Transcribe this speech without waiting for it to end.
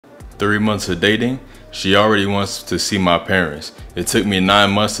3 months of dating, she already wants to see my parents. It took me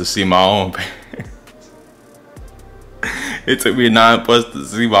 9 months to see my own parents. It took me 9 months to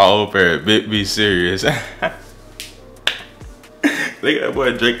see my own parents. Be serious. Look at that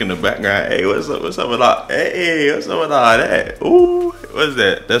boy Drake in the background. Hey, what's up with all? Hey, what's up with all that? Ooh, what's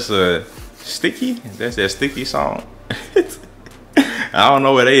that? That's a Sticky? That's that Sticky song. I don't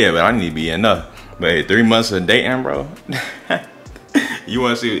know where they at, but I need to be enough. But hey, 3 months of dating, bro. You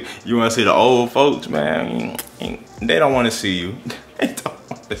wanna see the old folks, man? They don't want to see you. They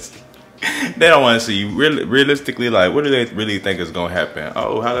don't want to see you. Realistically, like, what do they really think is gonna happen?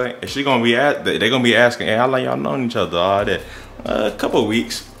 Oh, is she gonna be at? They gonna be asking, hey, how long y'all known each other? All that, a couple of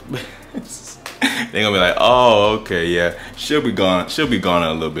weeks. They gonna be like, oh, okay, yeah, she'll be gone. She'll be gone in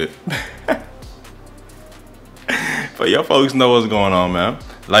a little bit. But your folks know what's going on, man.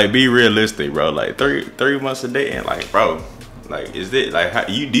 Like, be realistic, bro. Like, three months of dating, like, bro. Like, is it like,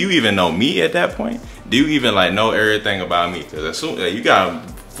 do you even know me at that point? Do you even like know everything about me? Because as soon as we gotta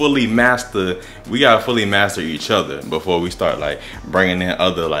fully master each other before we start like bringing in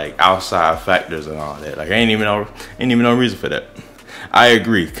other like outside factors and all that. Like, ain't even no reason for that. I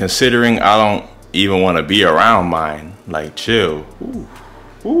agree. Considering I don't even want to be around mine, like, chill. Ooh.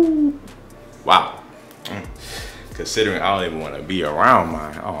 Ooh. Wow. Considering I don't even want to be around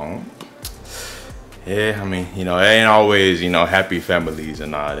mine. Oh. Yeah, I mean, you know, it ain't always, you know, happy families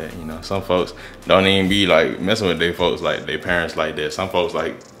and all that. You know, some folks don't even be like messing with their folks, like their parents like that. Some folks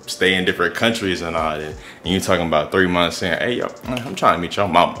like stay in different countries and all that. And you talking about 3 months saying, hey, yo, I'm trying to meet your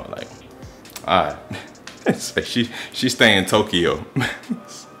mama. Like, all right. She stay in Tokyo.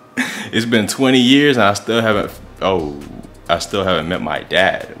 It's been 20 years and I still haven't met my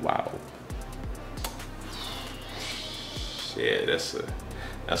dad. Wow. Yeah, that's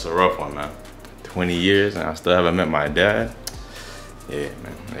a rough one, man. 20 years and I still haven't met my dad. Yeah,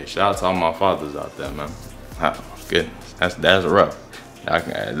 man. Hey, shout out to all my fathers out there, man. Oh, goodness, that's rough.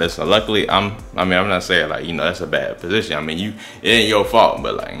 Listen, luckily I'm not saying like, you know, that's a bad position. I mean, it ain't your fault,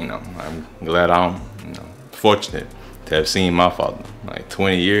 but like, you know, I'm glad I'm, you know, fortunate to have seen my father. Like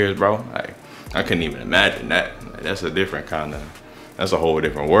 20 years, bro. Like, I couldn't even imagine that. Like, that's a different kind of, that's a whole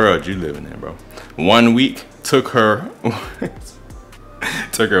different world you living in, bro. 1 week took her.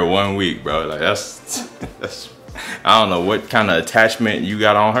 Took her 1 week, bro. Like, that's I don't know what kind of attachment you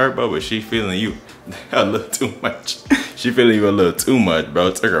got on her, bro, but she feeling you a little too much. She feeling you a little too much, bro.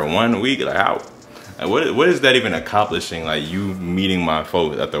 It took her 1 week. Like, how? Like, what is that even accomplishing? Like, you meeting my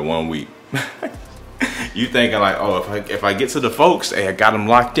folks after 1 week? You thinking like, oh, if I get to the folks, hey, I got them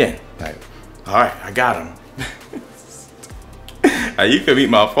locked in. Like, all right, I got them. Like, you could meet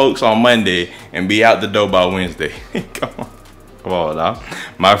my folks on Monday and be out the door by Wednesday. Come on now.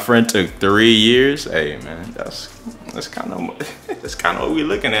 My friend took 3 years. Hey, man, that's kind of what we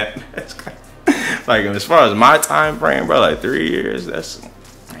looking at. Like, as far as my time frame, bro, like 3 years.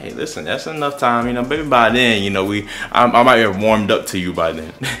 Hey, listen, that's enough time. You know, maybe by then, you know, I might have warmed up to you by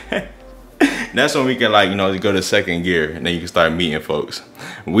then. That's when we can, like, you know, go to second gear and then you can start meeting folks.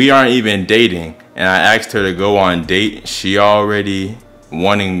 We aren't even dating, and I asked her to go on date. She already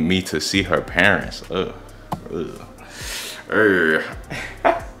wanting me to see her parents. Ugh. Ugh.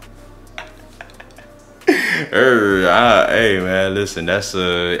 Hey, man, listen, that's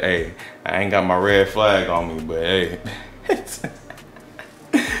hey, I ain't got my red flag on me, but hey. Listen,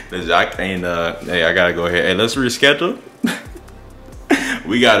 I can't, hey, I gotta go ahead. Hey, let's reschedule.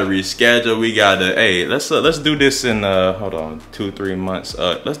 We gotta reschedule. We gotta, hey, let's do this in, hold on, 2-3 months.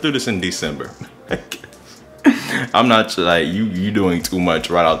 Let's do this in December. I'm not like you doing too much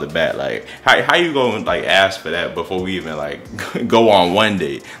right out the bat. Like, how you gonna like ask for that before we even like go on one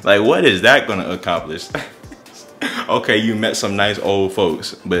date? Like, what is that gonna accomplish? Okay, you met some nice old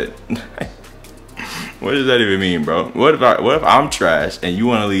folks, but what does that even mean, bro? What if I'm trash and you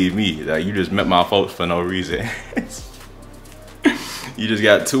wanna leave me? Like, you just met my folks for no reason. You just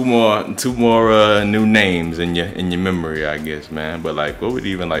got two more new names in your memory, I guess, man. But like, what would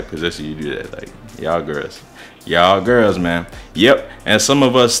even like position you to do that? Like, y'all girls, man. Yep. And some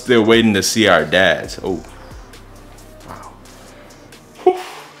of us still waiting to see our dads. Oh, wow.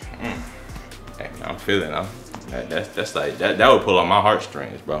 Hey, I'm feeling that's like that would pull on my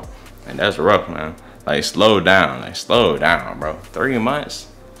heartstrings, bro. And that's rough, man. Like, slow down, bro. 3 months.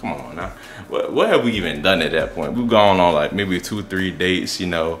 Come on now. What have we even done at that point? We've gone on like maybe 2-3 dates, you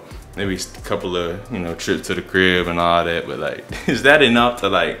know, maybe a couple of, you know, trips to the crib and all that. But like, is that enough to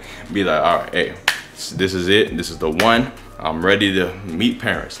like be like, all right, hey, this is it. This is the one. I'm ready to meet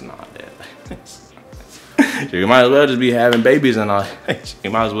parents and all that. So you might as well just be having babies and all that. You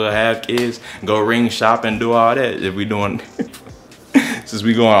might as well have kids, go ring shop and do all that if we doing since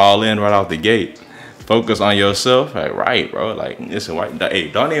we going all in right off the gate. Focus on yourself, like, right, bro. Like, listen, hey,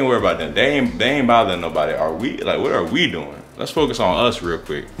 don't even worry about them. They ain't bothering nobody. Are we, like, what are we doing? Let's focus on us real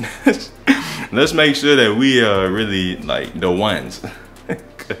quick. Let's make sure that we are really like the ones.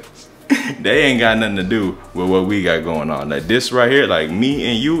 Cause they ain't got nothing to do with what we got going on. Like this right here, like me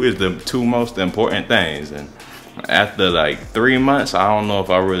and you is the two most important things. And after like 3 months, I don't know if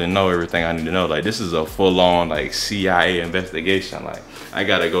I really know everything I need to know. Like this is a full-on like CIA investigation. Like I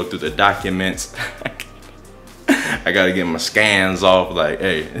gotta go through the documents. I gotta get my scans off. Like,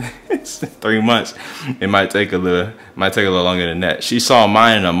 hey, it's 3 months. It might take a little longer than that. She saw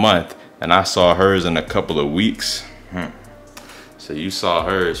mine in a month, and I saw hers in a couple of weeks. So you saw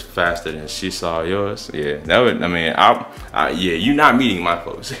hers faster than she saw yours. Yeah, that would. I mean, yeah, you're not meeting my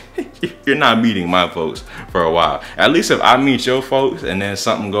folks. You're not meeting my folks for a while. At least if I meet your folks and then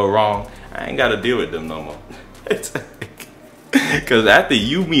something go wrong, I ain't gotta deal with them no more. Cause after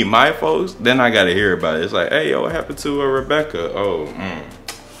you meet my folks, then I gotta hear about it. It's like, hey, yo, what happened to Rebecca? Oh,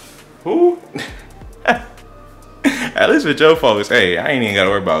 who? At least with your folks, hey, I ain't even gotta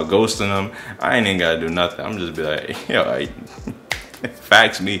worry about ghosting them. I ain't even gotta do nothing. I'm just be like, yo, like,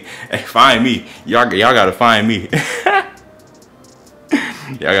 fax me, hey, find me. Y'all gotta find me.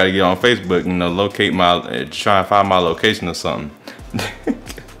 Y'all gotta get on Facebook, you know, locate my, try and find my location or something.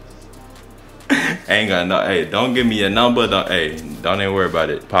 Ain't got no, hey, don't give me your number, don't even worry about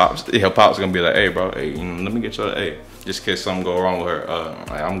it. Pops, yeah, Pops gonna be like, hey, bro, hey, let me get your, hey, just in case something go wrong with her,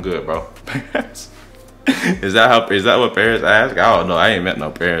 like, I'm good, bro. Is that what parents ask? I don't know, I ain't met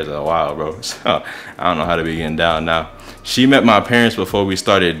no parents in a while, bro, so I don't know how to be getting down now. She met my parents before we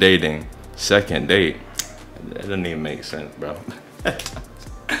started dating. Second date, that doesn't even make sense, bro.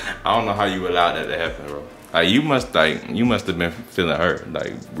 I don't know how you allowed that to happen, bro. Like you must have been feeling hurt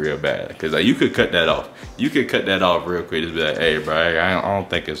like real bad, cause like you could cut that off. You could cut that off real quick. Just be like, hey, bro, I don't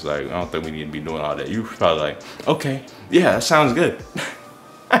think it's like, I don't think we need to be doing all that. You probably like, okay, yeah, that sounds good.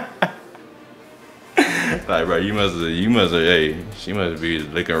 Like, bro, you must have, hey, she must be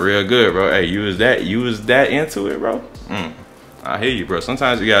looking real good, bro. Hey, you was that into it, bro. I hear you, bro.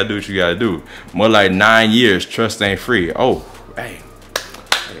 Sometimes you gotta do what you gotta do. More like 9 years, trust ain't free. Oh, hey.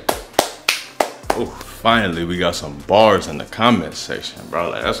 Oh, finally we got some bars in the comment section, bro.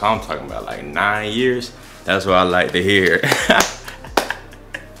 Like that's what I'm talking about. Like 9 years. That's what I like to hear.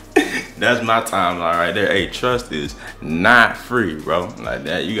 That's my timeline right there. Hey, trust is not free, bro. Like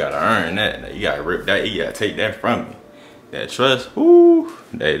that, you gotta earn that. Like, you gotta rip that. You gotta take that from me. That trust, woo.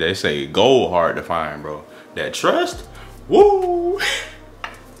 They say gold hard to find, bro. That trust, woo.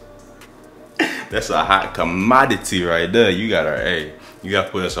 That's a hot commodity right there. You gotta, hey, you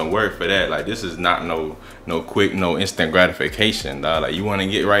gotta put in some work for that. Like this is not no quick, no instant gratification, dog. Like you wanna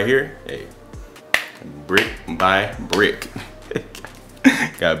get right here, hey, brick by brick.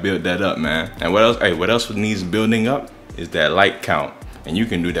 Gotta build that up, man. And what else? Hey, what else needs building up is that like count, and you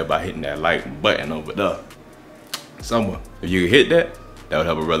can do that by hitting that like button over there. Somewhere, if you hit that, that would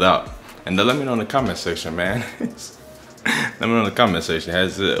help a brother out. And then let me know in the comment section, man. Let me know in the comment section.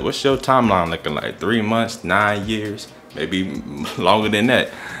 What's your timeline looking like? 3 months, 9 years, maybe longer than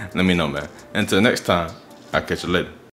that? Let me know, man. Until next time, I'll catch you later.